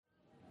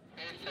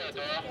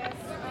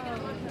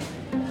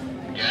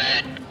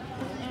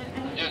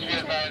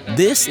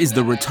This is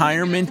the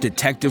Retirement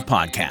Detective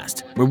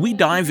Podcast, where we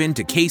dive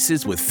into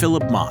cases with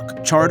Philip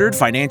Mock, chartered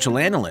financial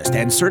analyst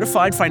and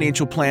certified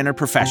financial planner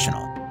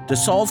professional, to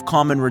solve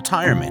common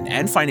retirement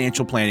and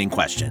financial planning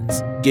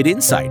questions. Get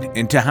insight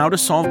into how to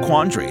solve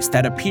quandaries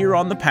that appear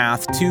on the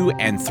path to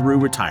and through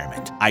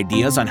retirement,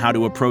 ideas on how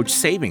to approach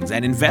savings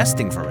and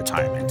investing for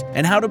retirement,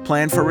 and how to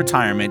plan for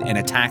retirement in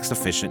a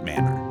tax-efficient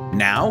manner.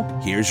 Now,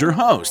 here's your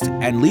host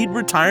and lead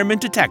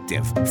retirement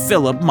detective,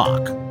 Philip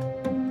Mock.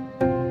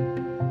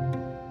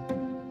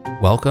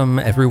 Welcome,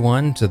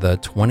 everyone, to the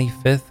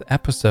 25th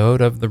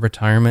episode of the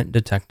Retirement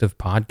Detective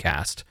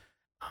Podcast.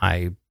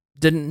 I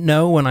didn't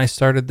know when I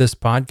started this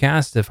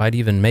podcast if I'd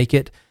even make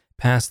it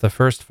past the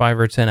first 5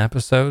 or 10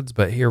 episodes,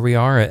 but here we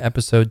are at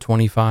episode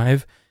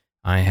 25.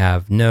 I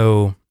have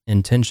no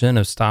intention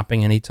of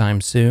stopping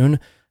anytime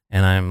soon,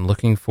 and I'm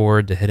looking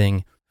forward to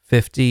hitting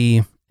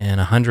 50 and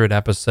 100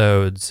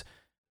 episodes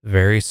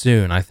very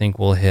soon. I think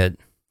we'll hit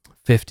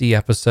 50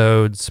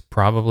 episodes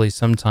probably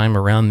sometime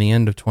around the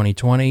end of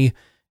 2020,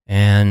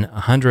 and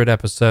 100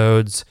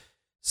 episodes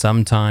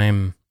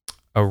sometime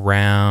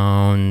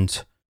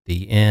around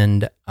the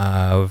end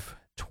of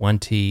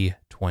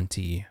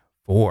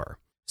 2024.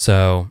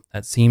 So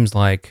that seems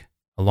like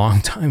a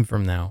long time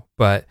from now,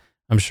 but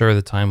I'm sure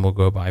the time will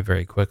go by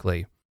very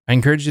quickly. I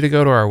encourage you to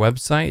go to our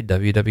website,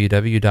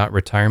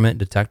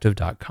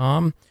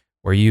 www.retirementdetective.com,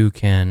 where you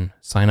can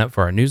sign up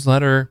for our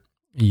newsletter,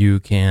 you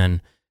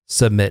can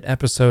submit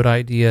episode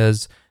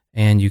ideas,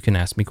 and you can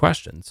ask me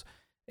questions.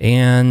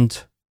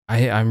 And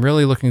I'm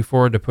really looking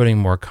forward to putting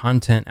more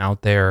content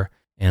out there,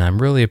 and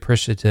I'm really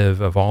appreciative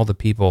of all the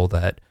people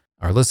that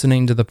are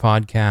listening to the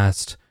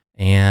podcast,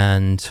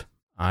 and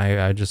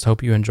I just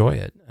hope you enjoy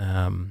it.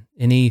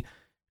 Any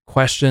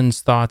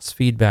questions, thoughts,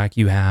 feedback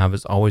you have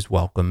is always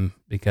welcome,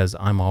 because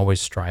I'm always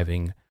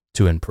striving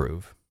to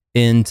improve.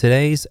 In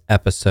today's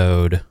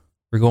episode,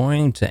 we're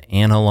going to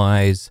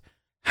analyze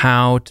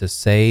how to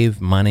save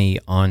money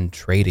on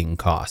trading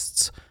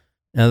costs.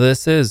 Now,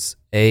 this is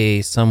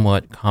a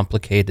somewhat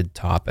complicated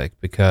topic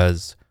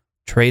because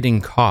trading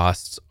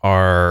costs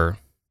are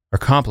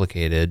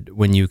complicated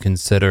when you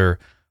consider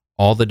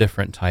all the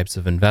different types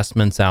of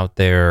investments out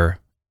there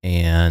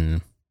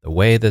and the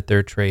way that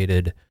they're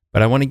traded.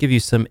 But I want to give you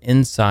some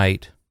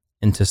insight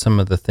into some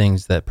of the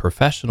things that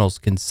professionals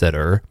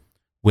consider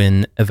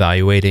when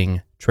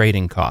evaluating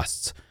trading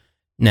costs.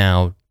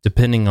 Now,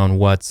 depending on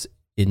what's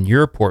in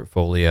your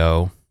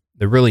portfolio,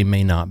 there really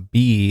may not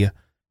be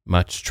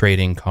much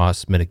trading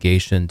cost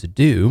mitigation to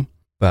do,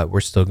 but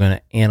we're still going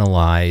to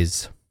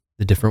analyze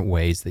the different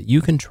ways that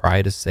you can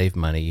try to save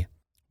money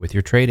with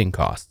your trading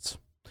costs.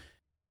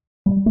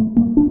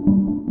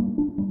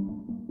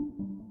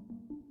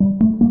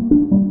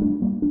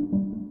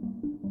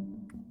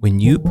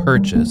 When you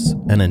purchase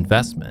an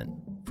investment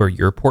for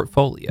your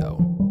portfolio,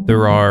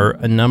 there are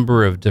a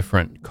number of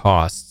different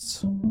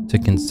costs to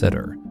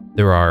consider.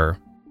 There are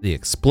the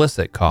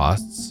explicit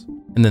costs,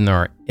 and then there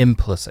are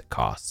implicit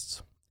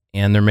costs.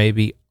 And there may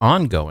be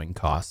ongoing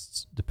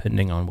costs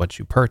depending on what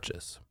you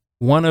purchase.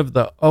 One of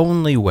the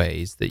only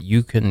ways that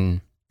you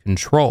can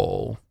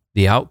control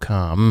the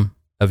outcome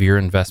of your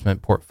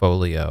investment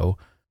portfolio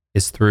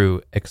is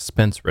through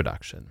expense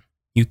reduction.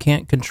 You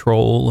can't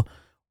control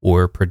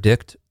or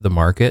predict the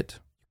market.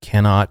 You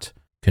cannot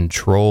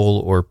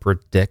control or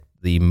predict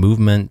the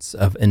movements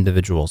of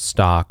individual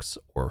stocks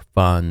or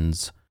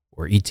funds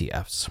or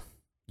ETFs.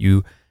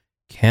 You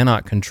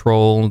cannot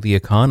control the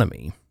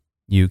economy.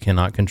 You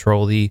cannot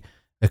control the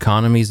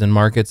economies and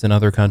markets in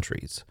other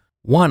countries.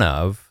 One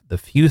of the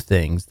few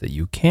things that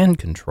you can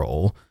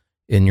control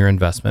in your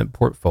investment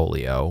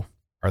portfolio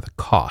are the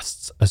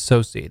costs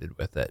associated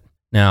with it.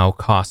 Now,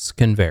 costs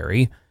can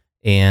vary,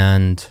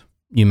 and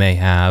you may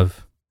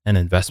have an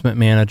investment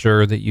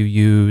manager that you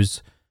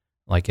use,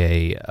 like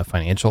a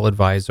financial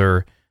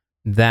advisor.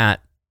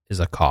 That is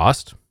a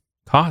cost.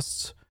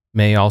 Costs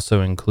may also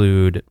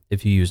include,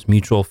 if you use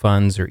mutual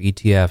funds or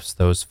ETFs,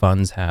 those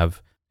funds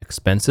have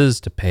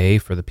expenses to pay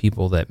for the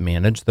people that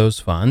manage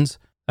those funds.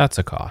 That's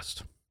a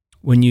cost.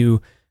 When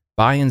you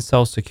buy and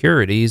sell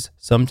securities,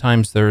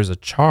 sometimes there's a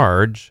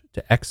charge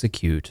to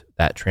execute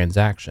that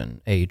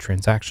transaction, a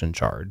transaction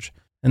charge,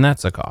 and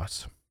that's a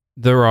cost.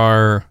 There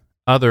are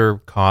other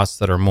costs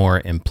that are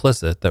more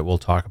implicit that we'll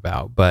talk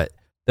about, but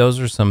those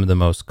are some of the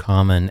most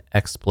common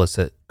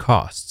explicit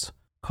costs.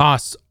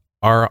 Costs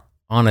are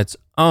on its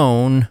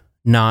own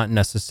not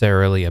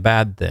necessarily a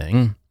bad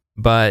thing,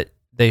 but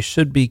they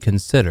should be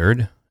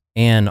considered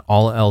and,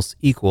 all else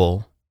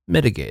equal,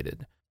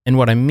 mitigated. And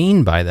what I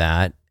mean by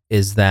that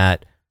is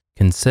that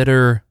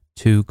consider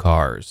two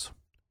cars.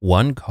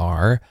 One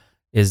car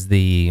is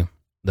the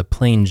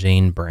plain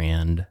Jane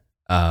brand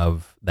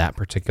of that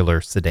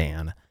particular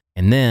sedan.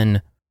 And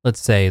then let's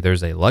say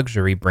there's a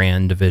luxury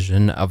brand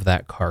division of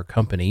that car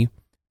company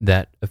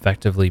that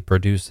effectively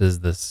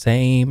produces the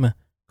same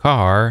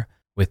car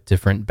with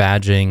different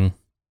badging,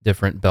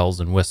 different bells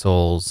and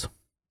whistles,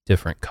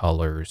 different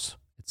colors,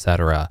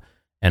 etc.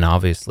 And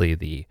obviously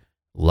the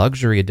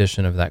Luxury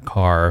edition of that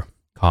car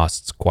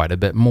costs quite a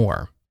bit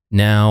more.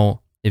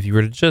 Now, if you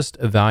were to just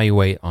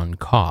evaluate on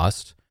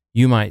cost,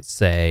 you might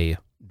say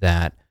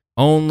that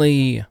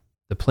only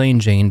the plain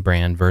Jane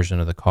brand version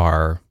of the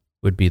car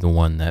would be the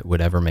one that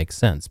would ever make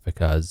sense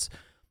because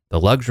the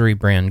luxury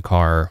brand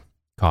car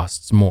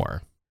costs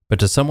more. But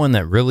to someone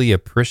that really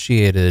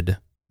appreciated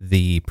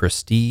the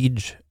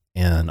prestige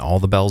and all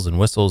the bells and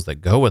whistles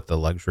that go with the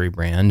luxury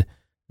brand,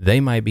 they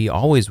might be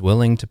always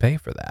willing to pay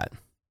for that.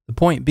 The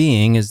point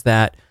being is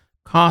that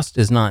cost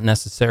is not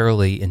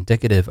necessarily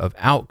indicative of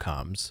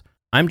outcomes.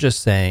 I'm just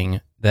saying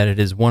that it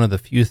is one of the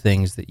few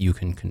things that you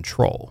can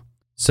control.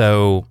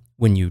 So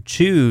when you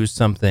choose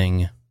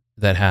something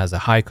that has a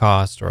high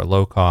cost or a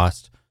low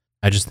cost,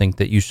 I just think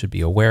that you should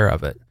be aware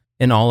of it.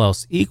 And all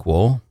else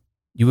equal,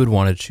 you would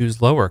want to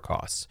choose lower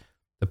costs.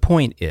 The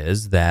point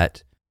is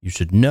that you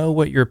should know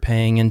what you're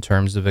paying in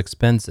terms of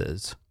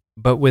expenses,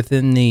 but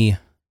within the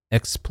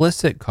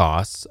explicit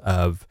costs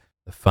of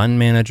the fund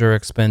manager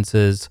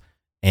expenses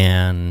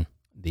and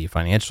the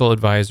financial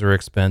advisor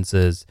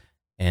expenses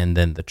and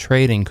then the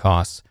trading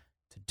costs,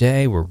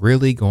 today we're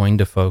really going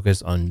to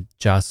focus on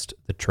just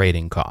the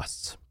trading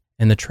costs.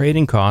 And the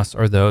trading costs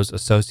are those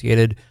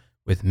associated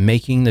with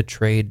making the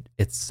trade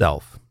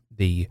itself,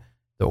 the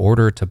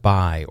order to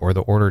buy or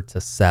the order to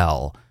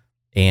sell,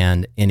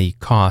 and any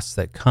costs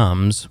that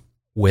comes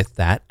with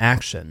that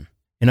action.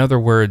 In other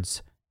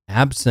words,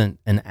 absent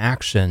an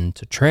action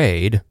to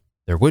trade,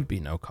 there would be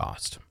no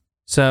cost.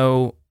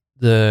 So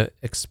the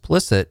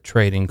explicit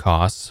trading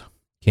costs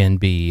can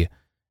be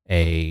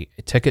a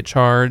ticket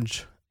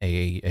charge,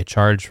 a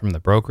charge from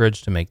the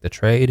brokerage to make the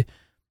trade.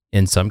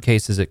 In some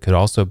cases, it could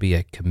also be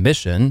a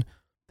commission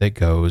that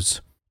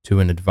goes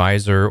to an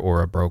advisor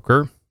or a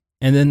broker.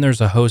 And then there's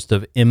a host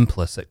of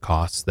implicit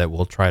costs that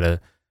we'll try to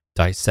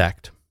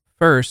dissect.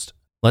 First,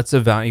 let's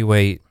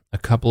evaluate a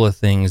couple of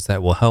things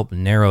that will help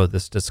narrow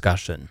this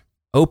discussion.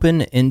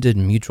 Open-ended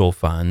mutual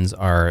funds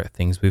are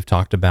things we've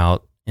talked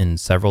about in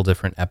several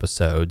different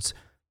episodes.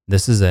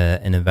 This is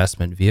an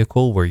investment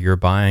vehicle where you're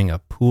buying a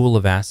pool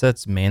of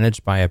assets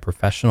managed by a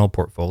professional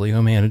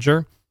portfolio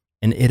manager,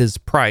 and it is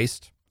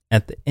priced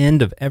at the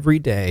end of every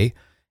day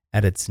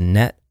at its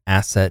net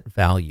asset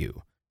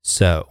value.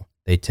 So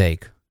they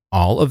take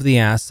all of the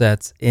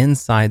assets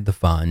inside the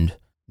fund,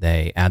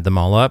 they add them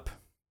all up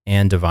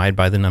and divide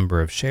by the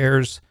number of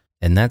shares,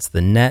 and that's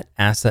the net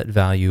asset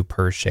value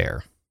per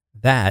share.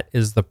 That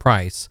is the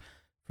price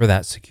for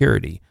that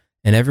security.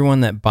 And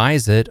everyone that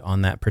buys it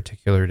on that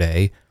particular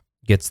day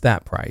gets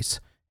that price.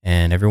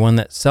 And everyone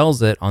that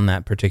sells it on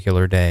that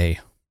particular day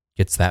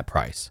gets that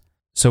price.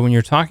 So when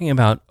you're talking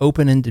about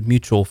open-ended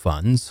mutual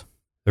funds,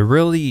 there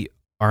really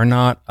are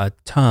not a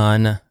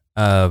ton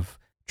of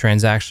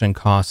transaction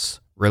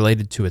costs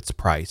related to its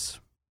price,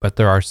 but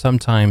there are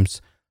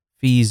sometimes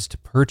fees to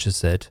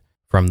purchase it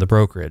from the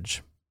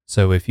brokerage.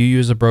 So if you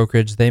use a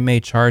brokerage, they may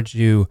charge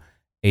you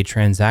a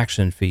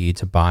transaction fee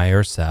to buy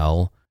or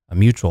sell a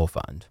mutual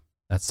fund.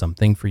 That's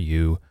something for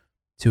you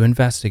to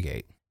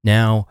investigate.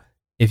 Now,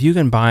 if you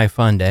can buy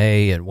fund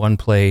A at one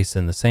place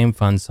and the same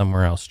fund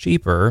somewhere else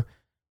cheaper,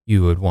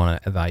 you would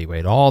want to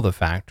evaluate all the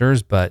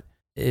factors, but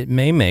it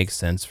may make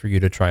sense for you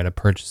to try to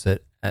purchase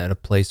it at a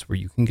place where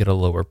you can get a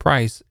lower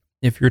price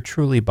if you're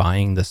truly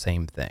buying the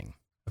same thing.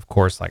 Of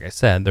course, like I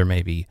said, there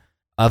may be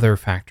other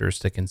factors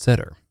to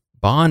consider.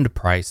 Bond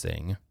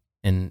pricing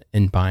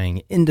in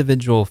buying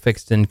individual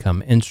fixed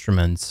income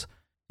instruments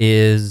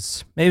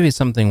is maybe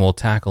something we'll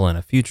tackle in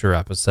a future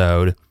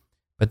episode,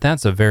 but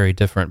that's a very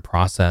different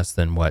process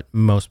than what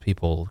most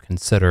people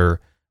consider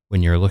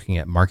when you're looking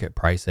at market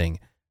pricing.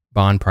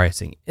 Bond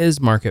pricing is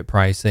market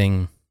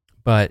pricing,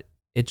 but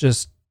it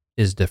just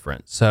is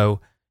different. So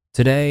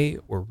today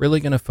we're really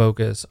going to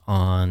focus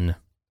on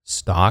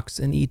stocks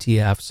and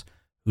ETFs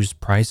whose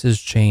prices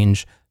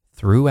change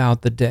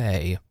throughout the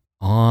day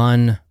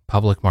on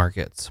public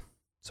markets.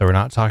 So we're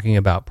not talking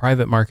about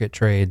private market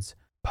trades,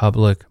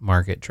 public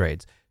market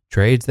trades,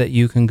 trades that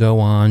you can go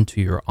on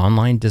to your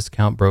online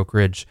discount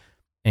brokerage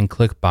and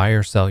click buy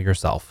or sell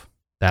yourself.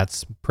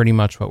 That's pretty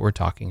much what we're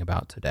talking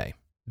about today.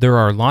 There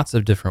are lots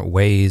of different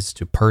ways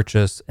to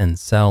purchase and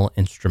sell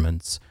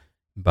instruments,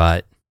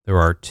 but there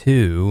are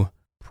two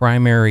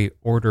primary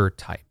order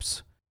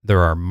types.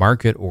 There are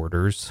market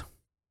orders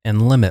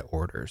and limit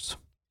orders,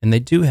 and they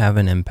do have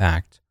an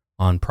impact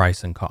on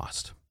price and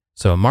cost.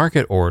 So a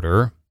market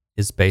order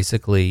is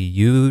basically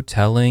you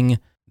telling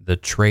the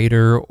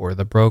trader or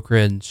the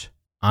brokerage,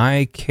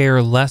 I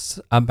care less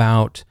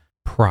about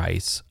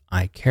price,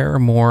 I care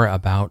more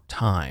about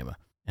time,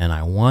 and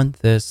I want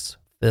this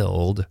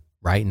filled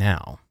right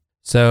now.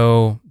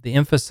 So the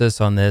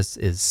emphasis on this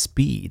is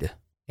speed,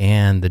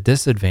 and the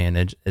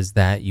disadvantage is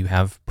that you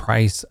have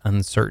price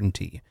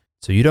uncertainty.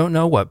 So you don't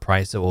know what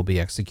price it will be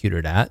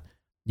executed at.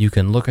 You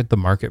can look at the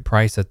market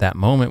price at that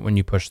moment when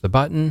you push the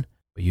button,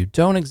 but you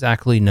don't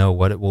exactly know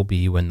what it will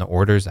be when the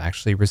order is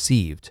actually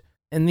received.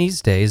 And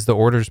these days, the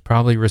order's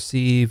probably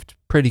received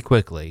pretty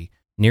quickly,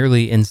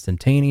 nearly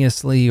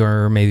instantaneously,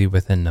 or maybe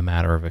within a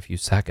matter of a few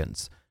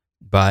seconds.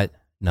 But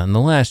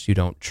Nonetheless, you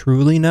don't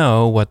truly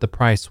know what the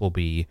price will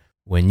be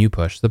when you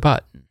push the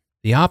button.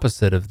 The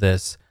opposite of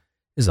this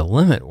is a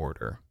limit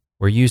order,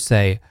 where you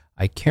say,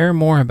 I care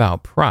more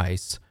about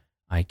price,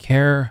 I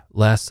care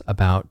less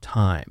about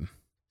time.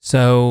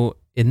 So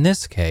in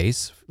this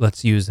case,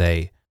 let's use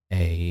a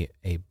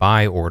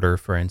buy order,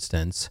 for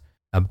instance.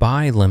 A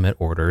buy limit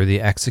order,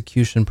 the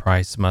execution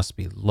price must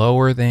be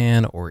lower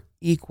than or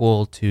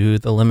equal to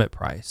the limit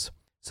price.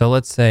 So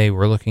let's say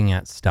we're looking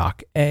at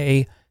stock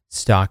A.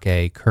 Stock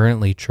A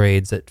currently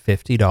trades at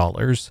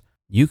 $50.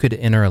 You could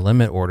enter a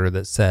limit order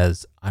that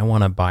says, I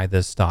want to buy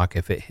this stock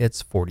if it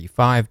hits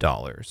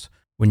 $45.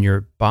 When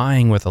you're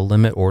buying with a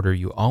limit order,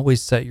 you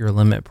always set your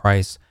limit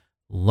price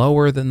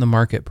lower than the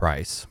market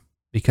price,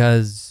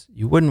 because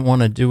you wouldn't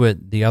want to do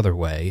it the other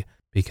way,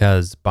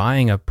 because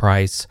buying a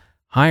price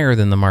higher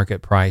than the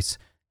market price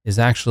is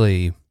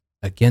actually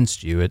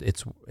against you.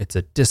 It's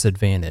a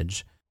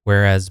disadvantage,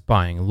 whereas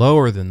buying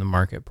lower than the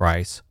market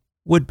price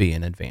would be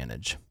an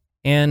advantage.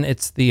 And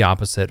it's the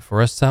opposite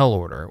for a sell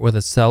order. With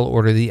a sell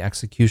order, the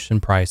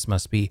execution price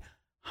must be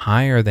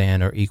higher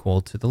than or equal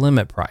to the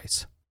limit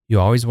price. You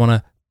always want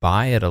to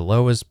buy at a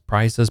lowest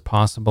price as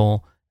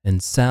possible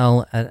and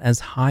sell at as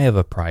high of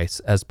a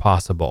price as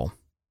possible.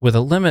 With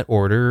a limit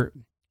order,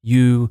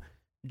 you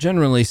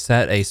generally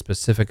set a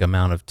specific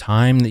amount of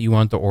time that you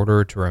want the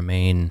order to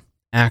remain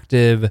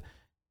active,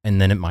 and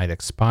then it might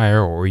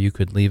expire, or you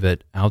could leave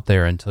it out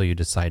there until you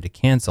decide to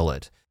cancel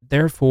it.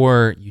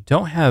 Therefore, you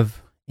don't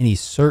have any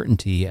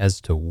certainty as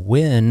to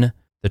when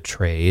the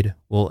trade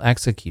will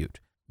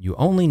execute. You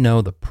only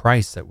know the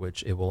price at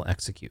which it will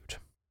execute.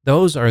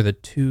 Those are the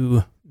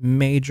two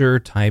major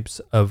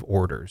types of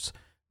orders.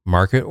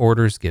 Market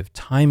orders give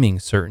timing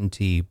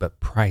certainty, but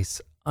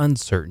price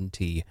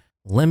uncertainty.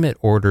 Limit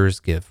orders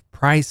give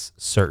price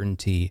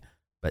certainty,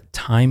 but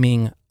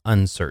timing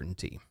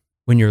uncertainty.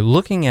 When you're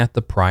looking at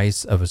the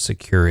price of a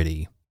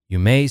security, you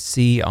may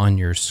see on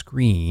your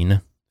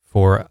screen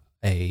for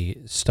a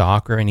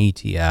stock or an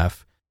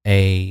ETF,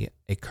 a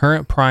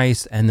current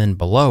price, and then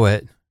below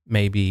it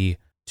may be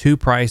two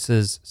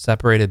prices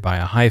separated by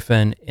a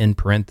hyphen in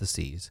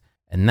parentheses,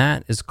 and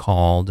that is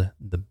called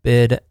the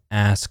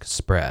bid-ask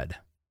spread.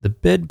 The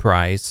bid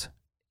price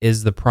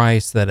is the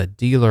price that a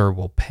dealer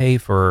will pay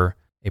for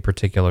a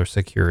particular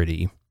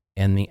security,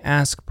 and the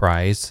ask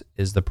price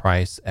is the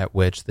price at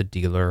which the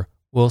dealer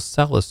will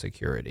sell a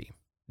security.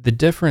 The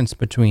difference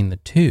between the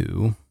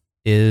two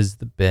is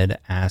the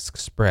bid-ask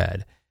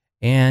spread,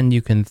 and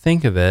you can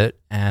think of it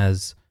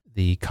as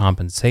the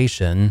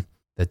compensation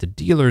that the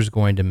dealer is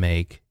going to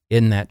make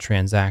in that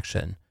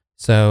transaction.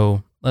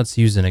 So let's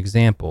use an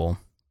example.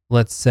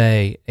 Let's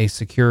say a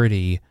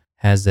security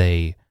has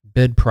a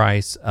bid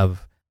price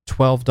of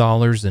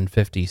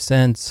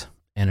 $12.50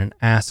 and an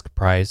ask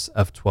price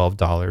of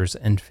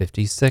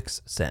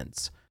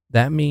 $12.56.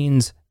 That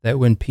means that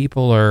when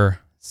people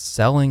are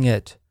selling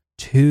it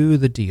to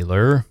the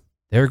dealer,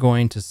 they're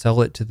going to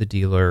sell it to the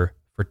dealer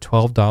for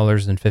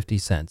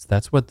 $12.50.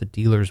 That's what the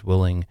dealer's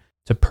willing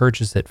to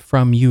purchase it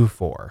from you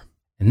for.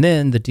 And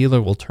then the dealer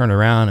will turn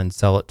around and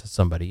sell it to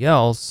somebody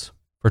else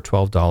for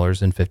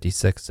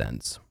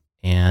 $12.56.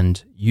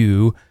 And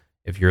you,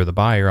 if you're the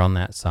buyer on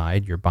that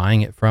side, you're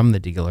buying it from the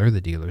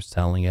dealer's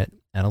selling it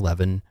at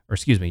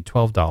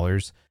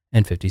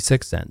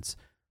 $12.56.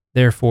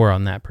 Therefore,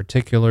 on that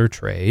particular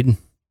trade,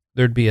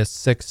 there'd be a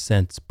 6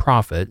 cents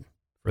profit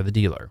for the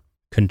dealer.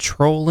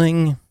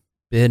 Controlling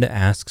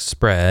bid-ask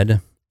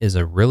spread is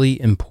a really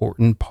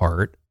important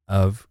part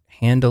of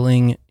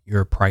handling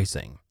your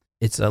pricing.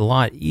 It's a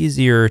lot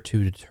easier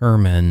to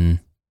determine,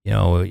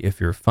 if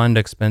your fund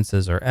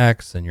expenses are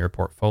X and your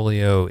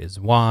portfolio is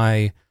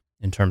Y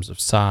in terms of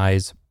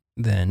size,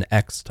 then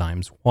X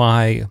times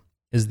Y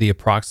is the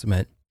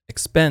approximate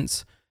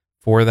expense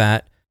for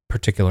that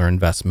particular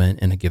investment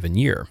in a given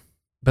year.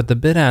 But the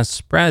bid-ask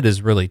spread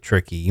is really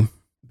tricky,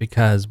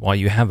 because while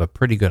you have a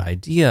pretty good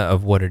idea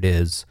of what it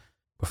is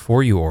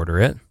before you order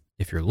it,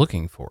 if you're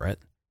looking for it,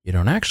 you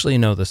don't actually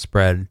know the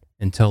spread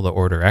until the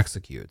order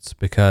executes,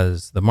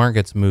 because the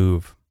markets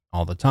move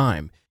all the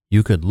time.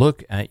 You could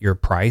look at your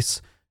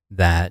price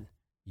that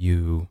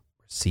you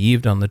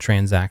received on the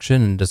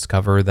transaction and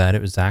discover that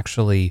it was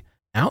actually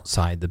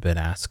outside the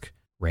bid-ask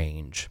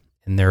range,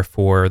 and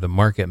therefore the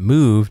market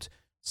moved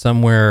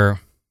somewhere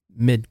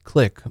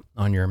mid-click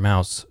on your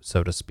mouse,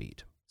 so to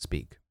speak.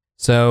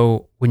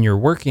 So when you're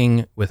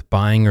working with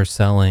buying or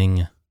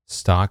selling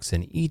stocks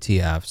and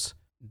ETFs,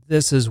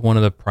 this is one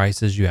of the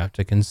prices you have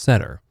to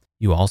consider.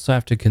 You also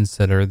have to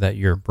consider that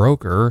your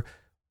broker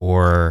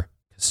or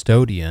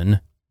custodian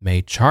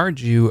may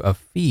charge you a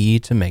fee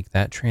to make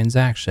that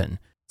transaction.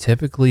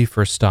 Typically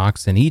for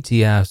stocks and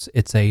ETFs,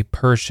 it's a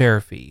per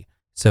share fee.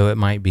 So it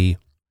might be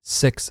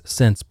 6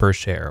 cents per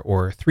share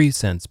or 3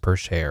 cents per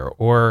share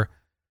or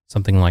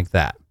something like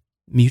that.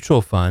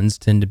 Mutual funds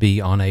tend to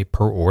be on a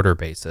per order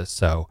basis.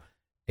 So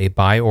a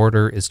buy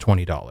order is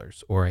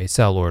 $20 or a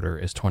sell order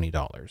is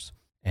 $20,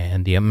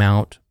 and the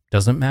amount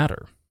doesn't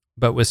matter.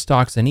 But with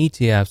stocks and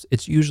ETFs,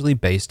 it's usually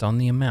based on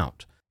the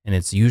amount, and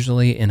it's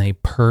usually in a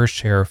per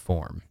share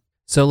form.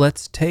 So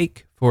let's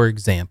take, for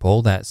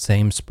example, that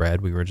same spread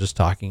we were just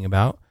talking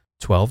about,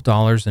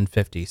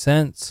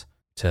 $12.50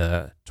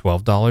 to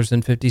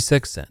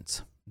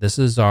 $12.56. This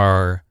is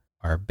our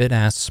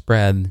bid-ask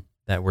spread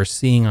that we're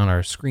seeing on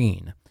our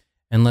screen.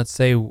 And let's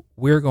say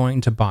we're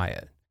going to buy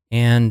it.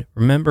 And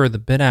remember, the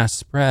bid-ask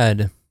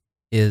spread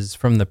is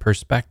from the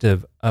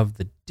perspective of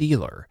the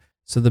dealer.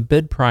 So the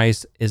bid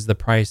price is the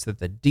price that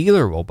the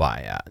dealer will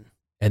buy at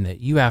and that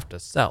you have to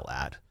sell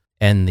at.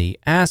 And the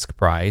ask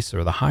price,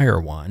 or the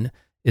higher one,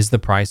 is the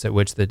price at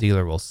which the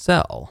dealer will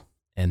sell,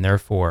 and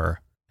therefore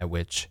at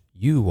which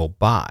you will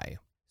buy.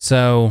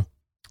 So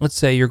let's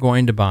say you're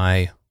going to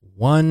buy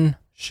one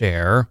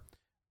share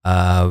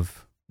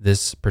of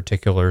this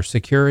particular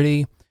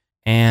security,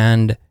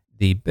 and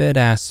the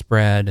bid-ask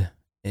spread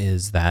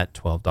is that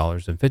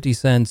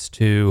 $12.50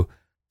 to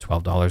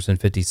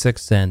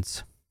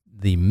 $12.56.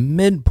 The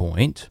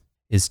midpoint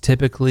is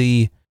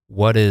typically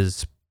what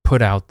is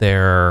put out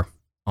there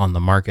on the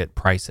market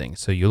pricing.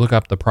 So you look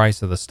up the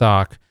price of the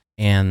stock,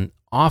 and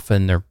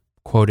often they're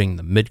quoting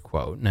the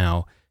mid-quote.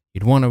 Now,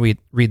 you'd want to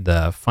read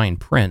the fine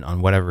print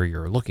on whatever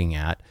you're looking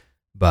at,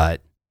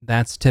 but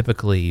that's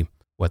typically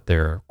what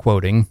they're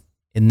quoting.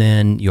 And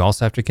then you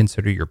also have to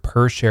consider your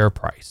per share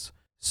price.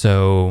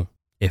 So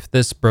if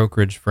this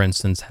brokerage, for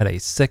instance, had a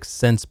 6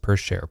 cents per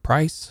share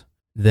price,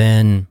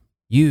 then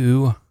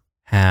you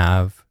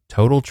have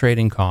total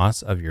trading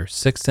costs of your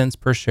 6 cents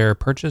per share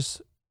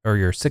purchase, or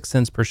your 6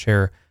 cents per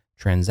share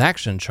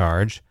transaction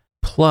charge,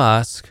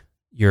 plus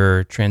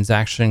your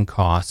transaction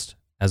cost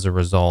as a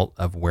result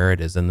of where it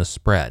is in the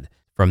spread.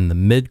 From the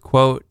mid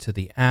quote to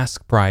the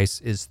ask price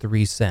is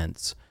 3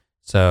 cents.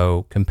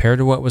 So compared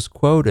to what was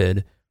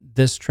quoted,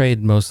 this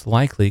trade most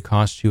likely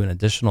cost you an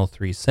additional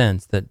 3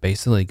 cents that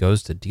basically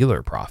goes to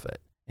dealer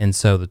profit. And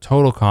so the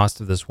total cost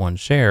of this one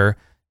share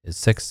is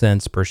 6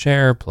 cents per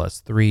share plus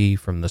 3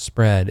 from the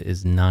spread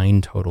is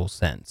 9 total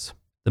cents.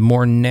 The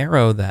more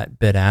narrow that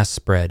bid-ask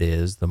spread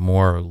is, the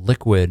more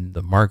liquid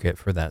the market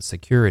for that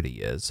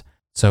security is.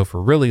 So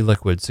for really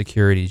liquid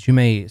securities, you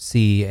may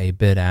see a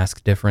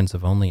bid-ask difference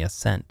of only a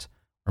cent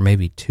or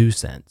maybe 2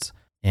 cents.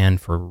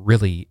 And for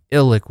really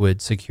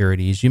illiquid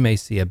securities, you may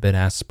see a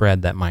bid-ask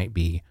spread that might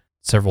be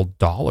several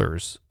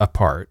dollars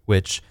apart,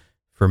 which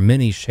for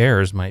many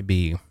shares might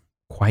be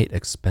quite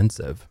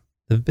expensive.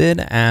 The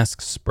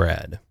bid-ask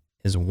spread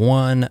is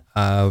one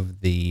of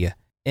the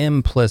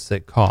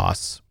implicit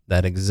costs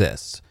that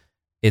exists.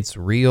 It's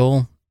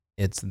real,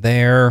 it's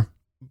there,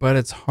 but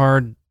it's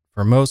hard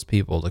for most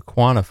people to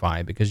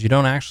quantify because you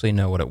don't actually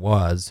know what it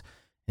was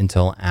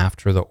until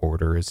after the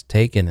order is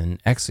taken and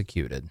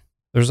executed.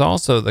 There's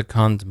also the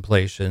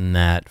contemplation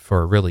that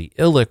for really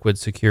illiquid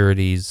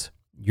securities,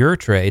 your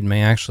trade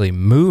may actually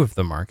move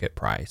the market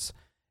price,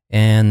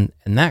 and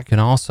that can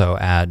also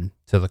add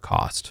to the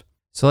cost.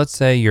 So let's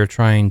say you're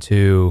trying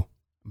to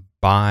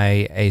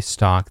buy a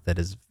stock that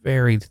is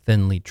very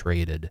thinly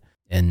traded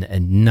and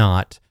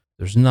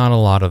there's not a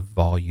lot of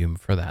volume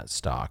for that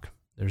stock.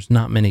 There's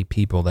not many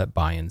people that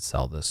buy and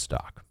sell this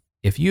stock.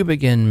 If you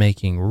begin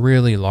making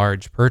really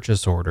large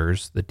purchase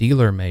orders, the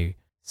dealer may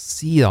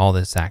see all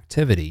this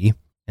activity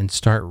and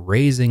start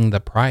raising the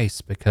price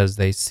because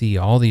they see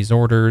all these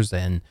orders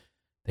and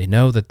they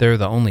know that they're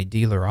the only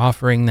dealer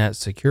offering that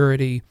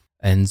security.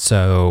 And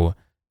so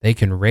they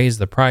can raise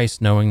the price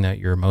knowing that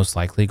you're most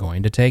likely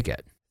going to take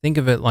it. Think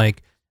of it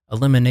like a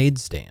lemonade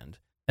stand.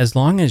 As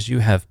long as you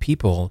have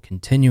people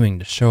continuing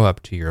to show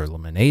up to your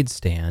lemonade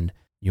stand,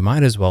 you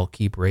might as well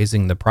keep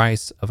raising the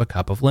price of a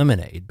cup of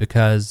lemonade,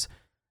 because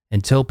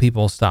until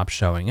people stop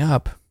showing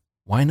up,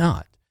 why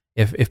not?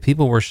 If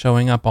people were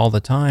showing up all the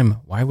time,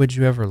 why would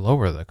you ever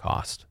lower the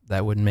cost?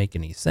 That wouldn't make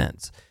any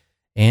sense.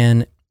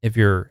 And if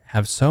you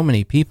have so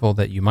many people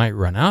that you might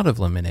run out of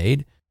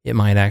lemonade, it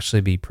might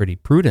actually be pretty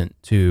prudent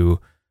to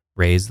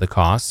raise the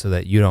cost so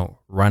that you don't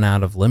run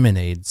out of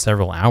lemonade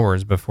several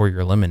hours before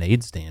your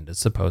lemonade stand is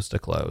supposed to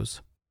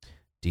close.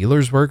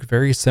 Dealers work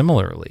very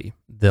similarly.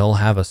 They'll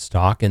have a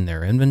stock in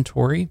their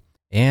inventory,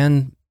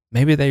 and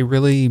maybe they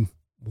really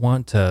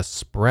want to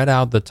spread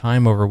out the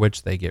time over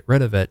which they get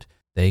rid of it.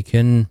 They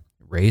can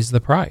raise the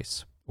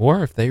price.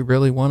 Or if they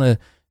really want to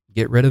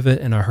get rid of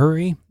it in a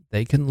hurry,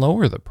 they can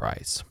lower the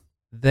price.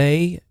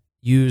 They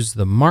use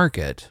the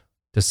market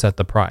to set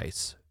the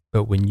price.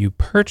 But when you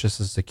purchase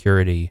a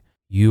security,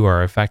 you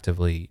are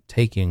effectively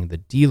taking the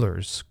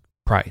dealer's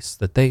price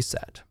that they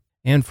set.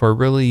 And for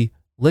really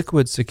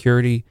liquid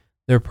security,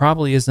 there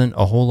probably isn't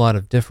a whole lot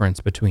of difference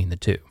between the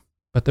two,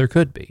 but there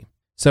could be.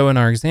 So in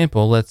our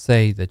example, let's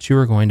say that you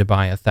are going to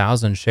buy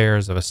 1,000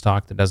 shares of a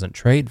stock that doesn't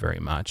trade very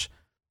much,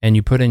 and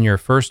you put in your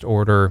first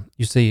order.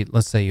 You see,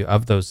 let's say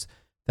of those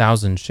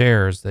 1,000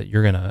 shares that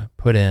you're going to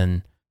put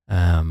in,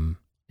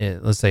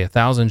 let's say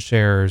 1,000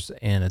 shares,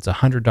 and it's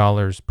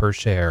 $100 per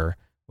share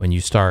when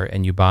you start,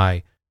 and you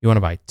want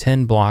to buy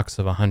 10 blocks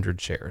of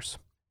 100 shares.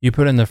 You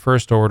put in the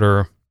first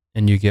order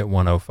and you get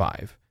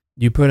 105.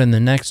 You put in the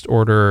next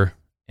order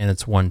and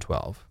it's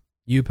 112.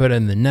 You put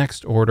in the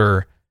next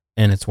order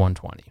and it's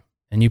 120.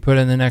 And you put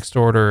in the next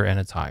order and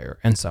it's higher,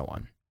 and so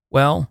on.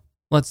 Well,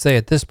 let's say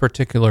at this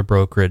particular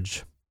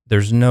brokerage,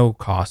 there's no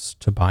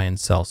cost to buy and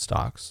sell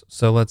stocks.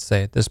 So let's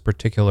say at this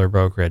particular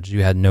brokerage,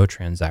 you had no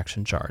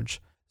transaction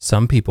charge.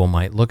 Some people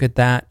might look at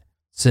that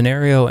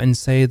scenario and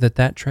say that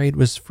that trade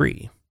was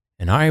free.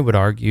 And I would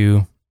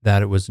argue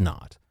that it was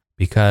not,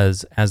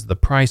 because as the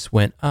price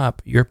went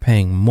up, you're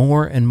paying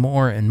more and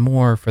more and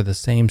more for the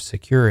same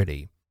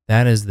security.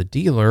 That is the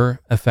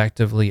dealer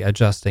effectively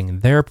adjusting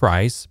their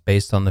price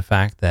based on the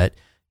fact that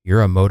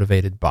you're a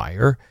motivated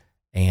buyer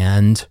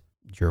and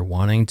you're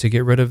wanting to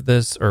get rid of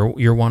this, or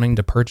you're wanting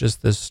to purchase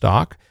this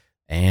stock,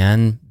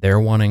 and they're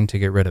wanting to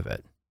get rid of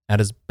it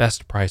at as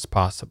best price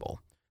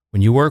possible.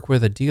 When you work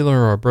with a dealer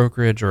or a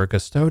brokerage or a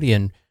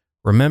custodian,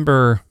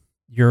 remember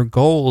your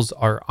goals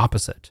are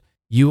opposite.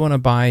 You want to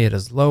buy it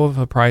as low of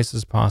a price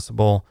as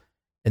possible,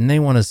 and they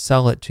want to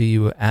sell it to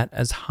you at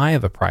as high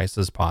of a price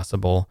as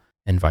possible,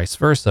 and vice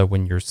versa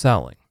when you're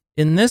selling.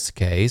 In this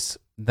case,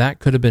 that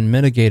could have been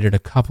mitigated a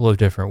couple of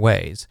different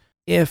ways.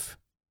 If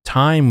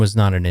time was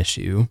not an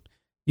issue,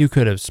 you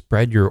could have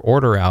spread your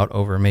order out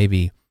over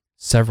maybe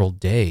several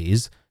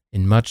days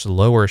in much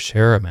lower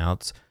share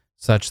amounts,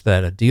 such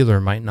that a dealer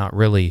might not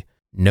really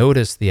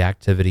notice the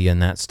activity in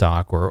that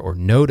stock or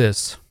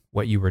notice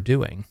what you were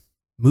doing.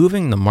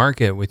 Moving the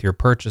market with your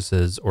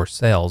purchases or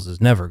sales is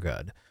never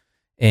good.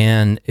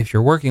 And if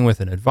you're working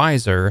with an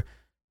advisor,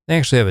 they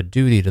actually have a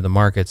duty to the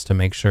markets to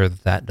make sure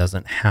that that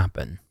doesn't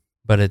happen.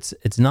 But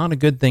it's not a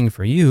good thing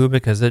for you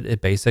because it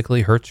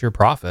basically hurts your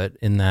profit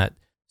in that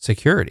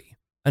security.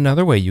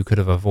 Another way you could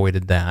have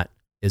avoided that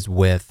is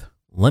with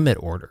limit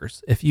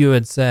orders. If you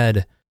had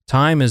said,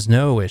 time is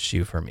no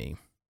issue for me,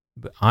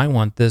 but I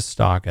want this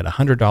stock at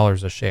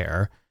 $100 a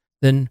share,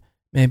 then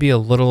maybe a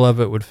little of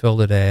it would fill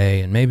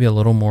today and maybe a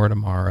little more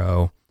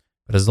tomorrow.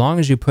 But as long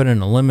as you put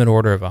in a limit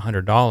order of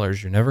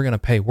 $100, you're never going to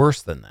pay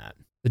worse than that.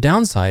 The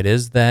downside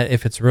is that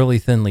if it's really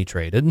thinly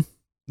traded,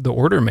 the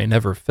order may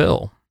never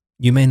fill.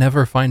 You may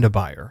never find a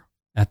buyer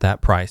at that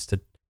price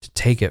to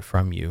take it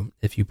from you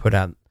if you put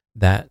out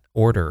that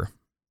order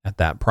at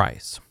that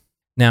price.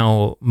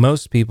 Now,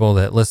 most people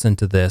that listen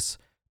to this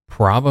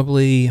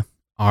probably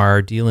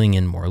are dealing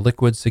in more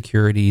liquid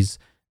securities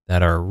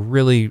that are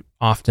really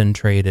often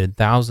traded,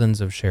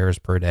 thousands of shares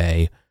per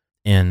day.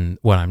 And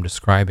what I'm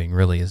describing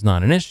really is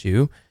not an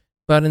issue,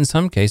 but in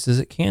some cases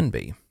it can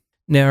be.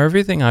 Now,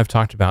 everything I've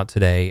talked about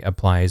today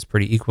applies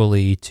pretty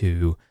equally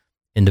to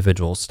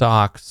individual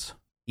stocks,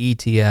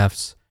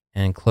 ETFs,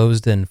 and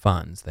closed-end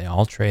funds. They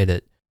all trade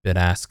at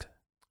bid-ask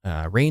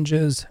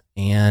ranges,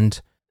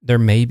 and there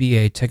may be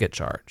a ticket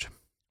charge.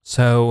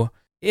 So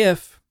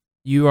if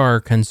you are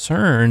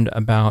concerned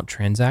about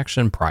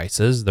transaction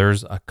prices,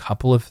 there's a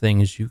couple of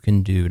things you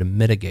can do to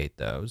mitigate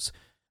those.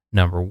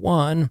 Number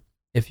one,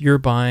 if you're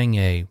buying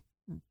a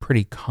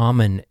pretty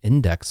common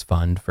index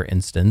fund, for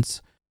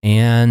instance,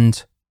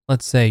 and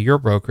let's say your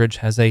brokerage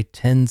has a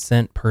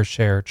 10-cent per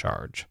share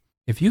charge.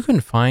 If you can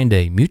find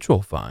a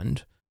mutual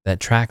fund that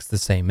tracks the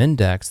same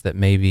index that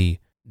maybe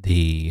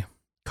the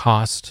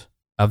cost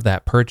of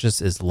that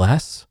purchase is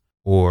less,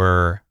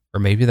 or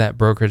maybe that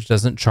brokerage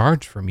doesn't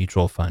charge for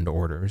mutual fund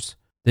orders,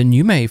 then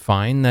you may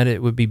find that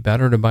it would be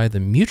better to buy the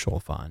mutual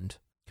fund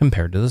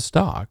compared to the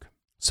stock.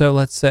 So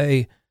let's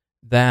say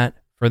that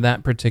for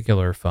that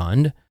particular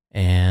fund,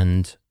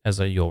 and as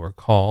you'll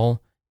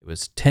recall, it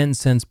was 10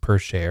 cents per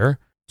share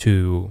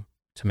to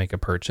make a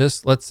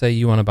purchase. Let's say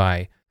you want to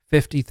buy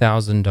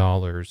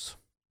 $50,000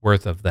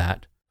 worth of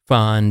that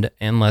fund,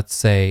 and let's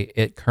say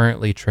it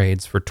currently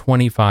trades for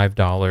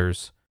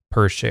 $25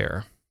 per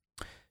share.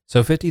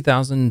 So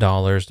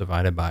 $50,000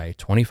 divided by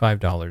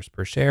 $25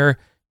 per share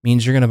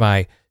means you're going to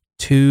buy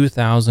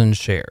 2,000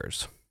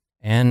 shares.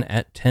 And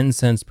at 10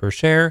 cents per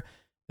share,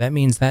 that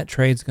means that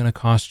trade's going to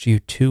cost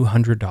you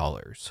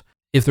 $200.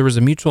 If there was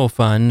a mutual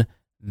fund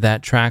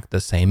that tracked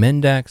the same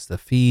index, the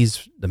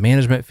fees, the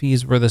management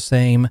fees were the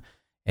same,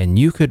 and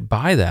you could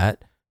buy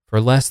that for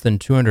less than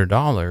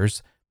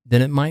 $200,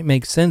 then it might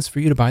make sense for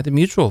you to buy the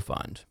mutual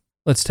fund.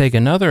 Let's take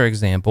another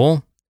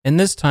example, and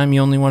this time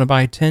you only want to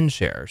buy 10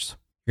 shares.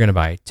 You're going to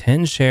buy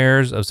 10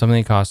 shares of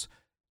something that costs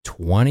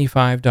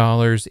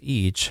 $25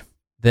 each,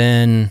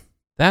 then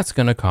that's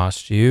going to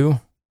cost you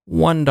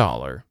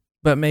 $1.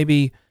 But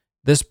maybe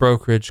this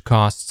brokerage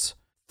costs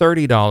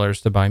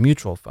 $30 to buy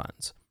mutual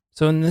funds.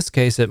 So in this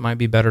case, it might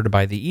be better to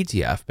buy the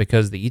ETF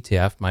because the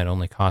ETF might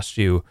only cost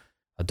you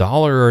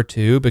 $1 or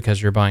 $2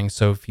 because you're buying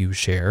so few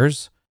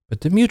shares,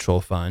 but the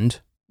mutual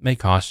fund may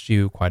cost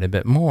you quite a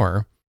bit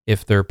more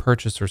if their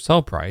purchase or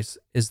sell price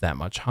is that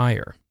much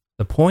higher.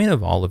 The point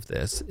of all of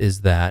this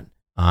is that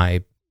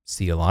I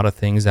see a lot of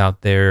things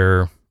out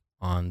there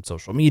on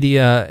social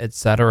media,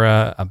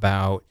 etc.,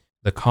 about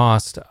the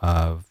cost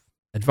of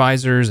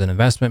advisors and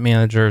investment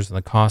managers and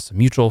the cost of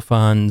mutual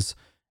funds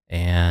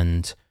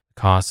and the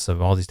costs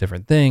of all these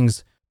different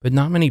things, but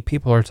not many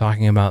people are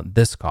talking about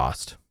this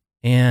cost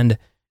and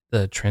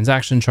the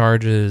transaction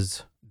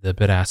charges, the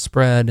bid-ask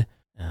spread,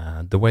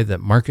 the way that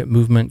market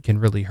movement can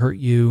really hurt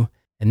you.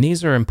 And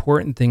these are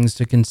important things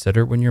to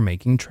consider when you're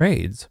making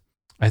trades.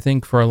 I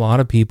think for a lot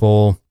of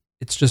people,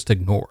 it's just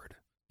ignored.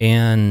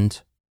 And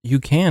you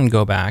can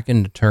go back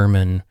and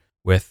determine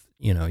with,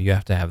 you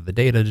have to have the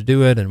data to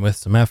do it, and with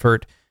some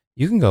effort,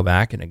 you can go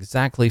back and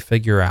exactly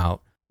figure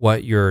out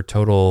what your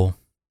total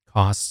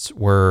costs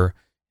were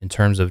in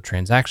terms of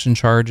transaction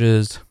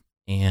charges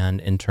and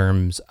in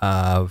terms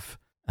of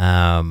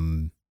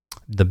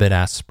the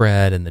bid-ask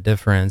spread and the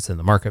difference and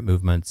the market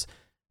movements.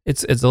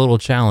 It's a little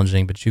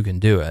challenging, but you can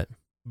do it.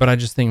 But I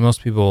just think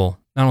most people,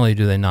 not only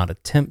do they not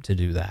attempt to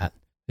do that,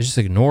 they just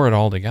ignore it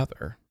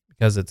altogether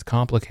because it's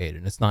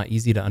complicated. It's not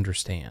easy to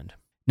understand.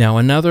 Now,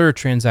 another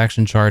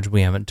transaction charge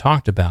we haven't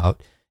talked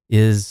about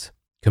is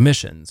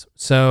commissions.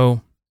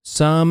 So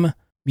some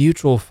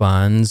mutual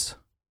funds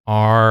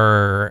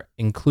are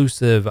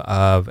inclusive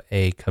of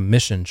a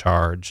commission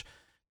charge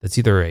that's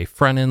either a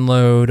front-end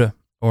load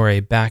or a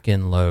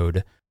back-end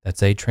load.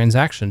 That's a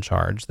transaction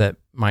charge that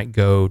might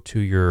go to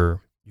your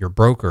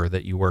broker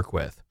that you work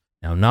with.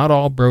 Now, not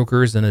all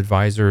brokers and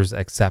advisors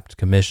accept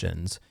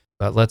commissions,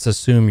 but let's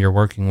assume you're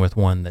working with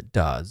one that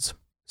does.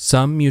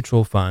 Some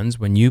mutual funds,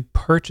 when you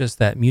purchase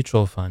that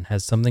mutual fund,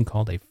 has something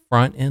called a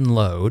front-end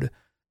load.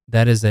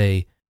 That is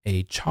a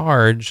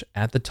charge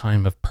at the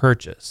time of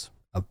purchase.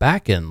 A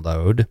back-end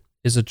load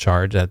is a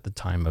charge at the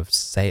time of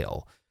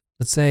sale.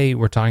 Let's say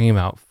we're talking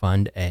about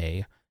Fund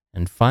A,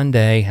 and Fund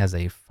A has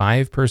a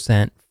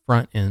 5%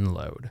 front-end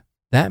load.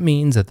 That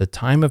means at the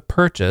time of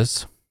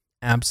purchase,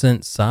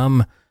 absent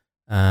some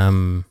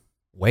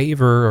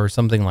waiver or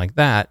something like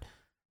that,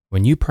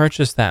 when you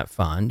purchase that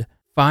fund,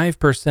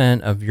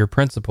 5% of your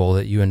principal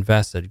that you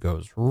invested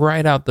goes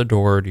right out the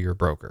door to your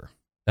broker.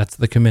 That's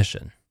the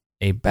commission.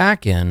 A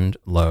back-end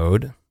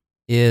load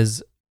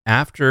is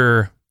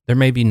after there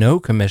may be no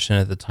commission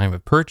at the time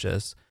of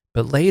purchase,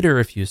 but later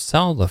if you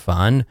sell the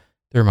fund,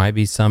 there might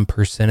be some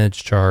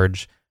percentage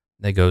charge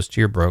that goes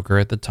to your broker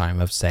at the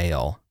time of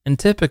sale. And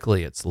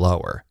typically it's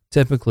lower.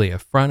 Typically a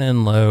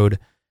front-end load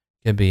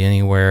could be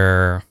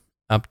anywhere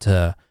up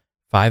to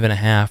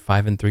 5.5%,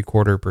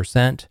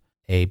 5.75%.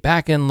 A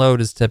back-end load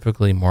is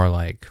typically more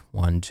like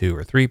 1%, 2%,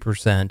 or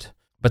 3%,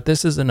 but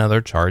this is another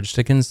charge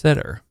to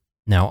consider.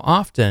 Now,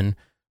 often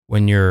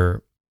when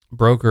your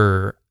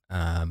broker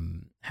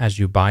has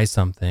you buy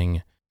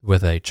something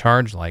with a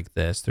charge like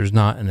this, there's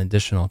not an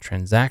additional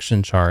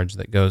transaction charge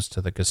that goes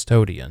to the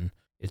custodian.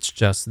 It's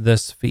just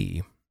this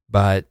fee,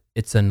 but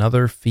it's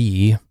another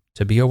fee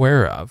to be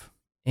aware of.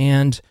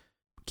 And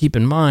keep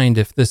in mind,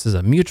 if this is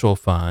a mutual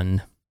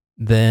fund,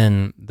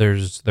 then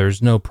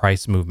there's no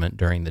price movement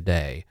during the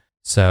day.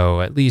 So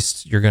at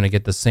least you're going to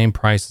get the same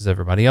price as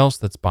everybody else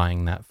that's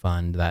buying that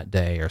fund that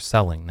day or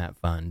selling that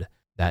fund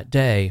that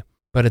day,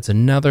 but it's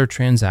another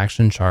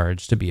transaction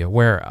charge to be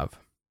aware of.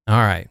 All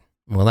right.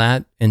 Well,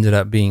 that ended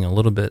up being a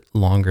little bit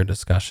longer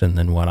discussion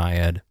than what I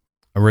had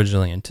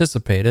originally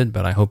anticipated,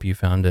 but I hope you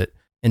found it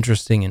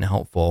interesting and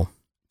helpful.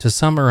 To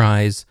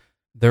summarize,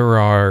 there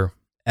are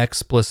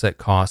explicit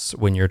costs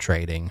when you're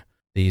trading.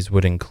 These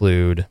would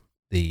include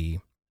the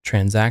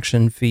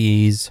transaction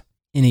fees,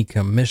 any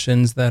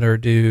commissions that are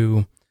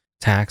due,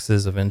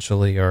 taxes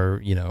eventually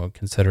are,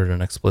 considered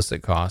an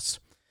explicit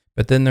cost.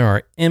 But then there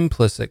are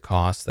implicit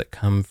costs that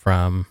come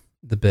from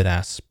the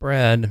bid-ask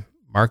spread,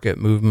 market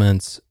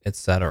movements,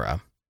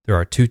 etc. There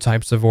are two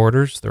types of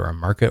orders. There are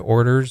market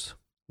orders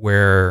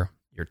where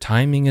your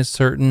timing is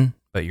certain,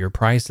 but your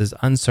price is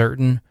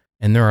uncertain.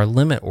 And there are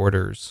limit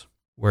orders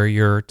where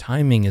your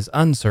timing is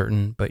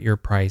uncertain, but your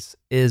price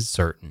is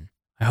certain.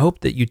 I hope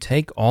that you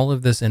take all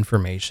of this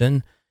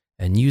information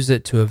and use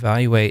it to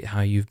evaluate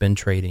how you've been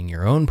trading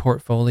your own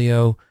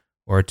portfolio,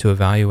 or to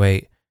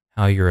evaluate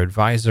how your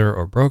advisor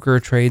or broker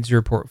trades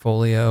your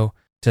portfolio,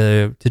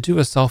 to do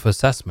a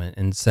self-assessment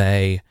and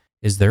say,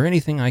 is there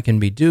anything I can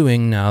be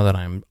doing now that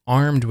I'm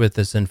armed with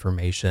this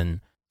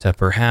information to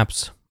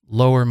perhaps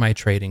lower my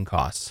trading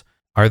costs?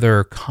 Are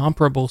there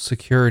comparable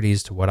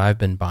securities to what I've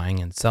been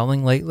buying and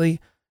selling lately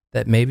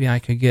that maybe I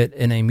could get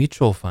in a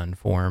mutual fund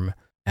form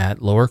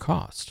at lower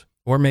cost?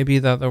 Or maybe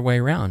the other way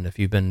around. If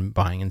you've been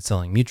buying and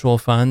selling mutual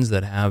funds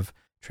that have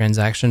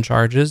transaction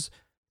charges,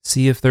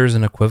 see if there's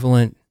an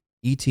equivalent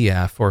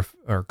ETF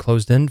or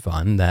closed-end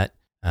fund that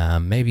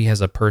maybe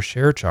has a per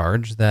share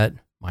charge that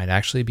might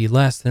actually be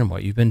less than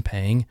what you've been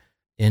paying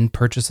in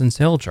purchase and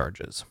sale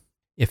charges.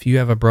 If you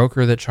have a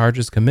broker that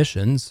charges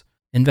commissions,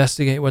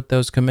 investigate what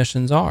those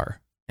commissions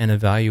are and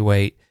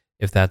evaluate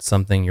if that's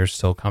something you're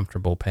still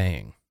comfortable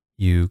paying.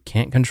 You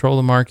can't control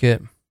the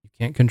market, you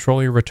can't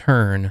control your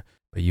return,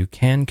 but you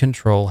can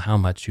control how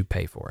much you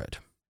pay for it.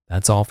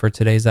 That's all for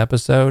today's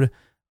episode.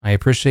 I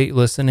appreciate you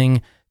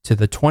listening to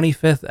the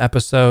 25th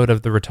episode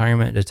of the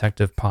Retirement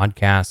Detective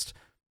Podcast.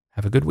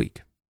 Have a good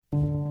week.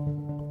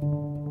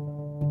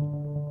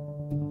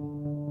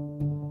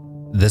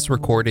 This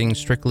recording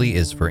strictly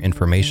is for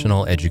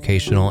informational,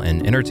 educational,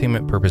 and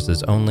entertainment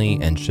purposes only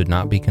and should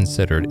not be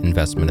considered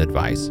investment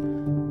advice.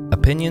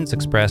 Opinions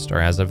expressed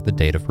are as of the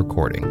date of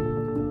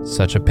recording.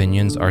 Such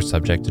opinions are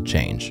subject to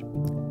change.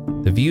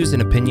 The views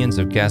and opinions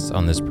of guests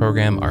on this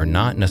program are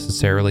not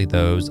necessarily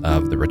those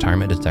of the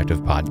Retirement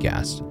Detective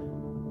Podcast.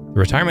 The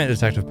Retirement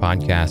Detective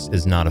Podcast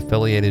is not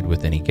affiliated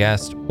with any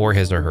guest or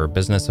his or her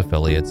business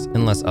affiliates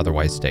unless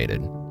otherwise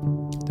stated.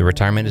 The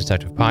Retirement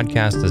Detective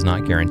Podcast does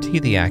not guarantee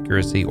the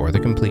accuracy or the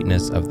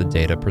completeness of the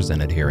data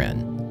presented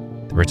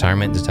herein. The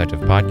Retirement Detective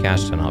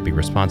Podcast shall not be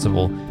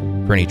responsible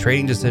for any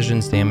trading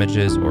decisions,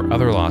 damages, or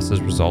other losses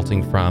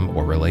resulting from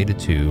or related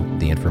to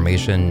the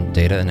information,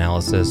 data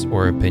analysis,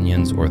 or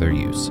opinions or their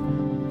use.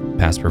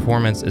 Past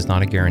performance is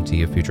not a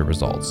guarantee of future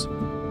results.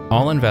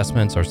 All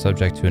investments are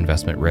subject to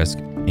investment risk,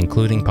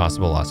 including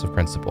possible loss of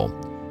principal.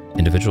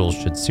 Individuals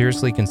should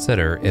seriously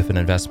consider if an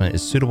investment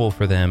is suitable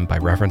for them by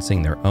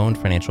referencing their own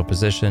financial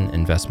position,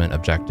 investment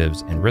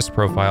objectives, and risk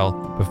profile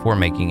before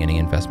making any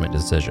investment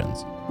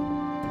decisions.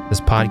 This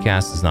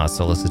podcast is not a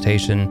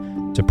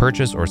solicitation to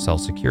purchase or sell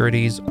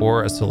securities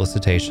or a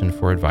solicitation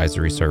for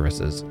advisory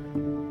services.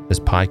 This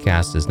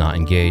podcast is not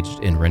engaged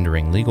in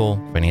rendering legal,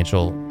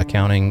 financial,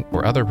 accounting,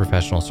 or other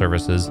professional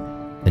services,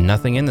 and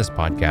nothing in this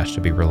podcast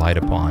should be relied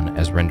upon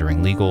as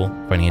rendering legal,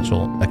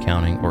 financial,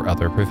 accounting, or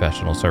other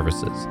professional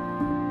services.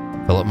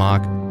 Philip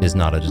Mock is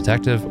not a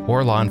detective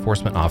or law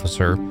enforcement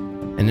officer,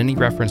 and any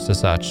reference to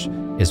such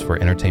is for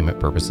entertainment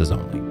purposes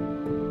only.